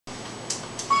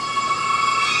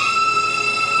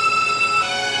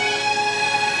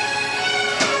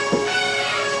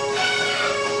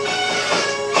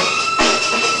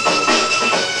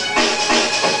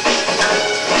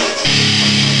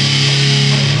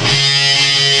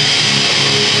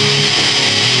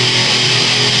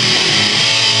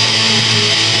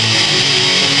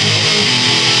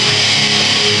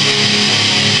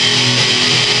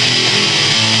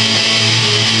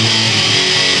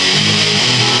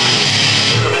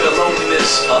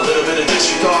to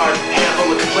disregard. Handful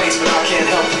of complaints, but I can't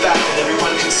help the fact that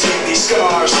everyone can see these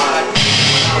scars.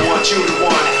 I want you to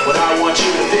want what I want you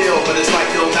to feel, but it's like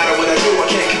no matter what I do, I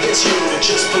can't convince you to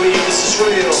just believe this is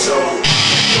real. So,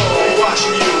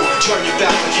 watching you turn your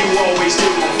back like you always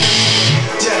do.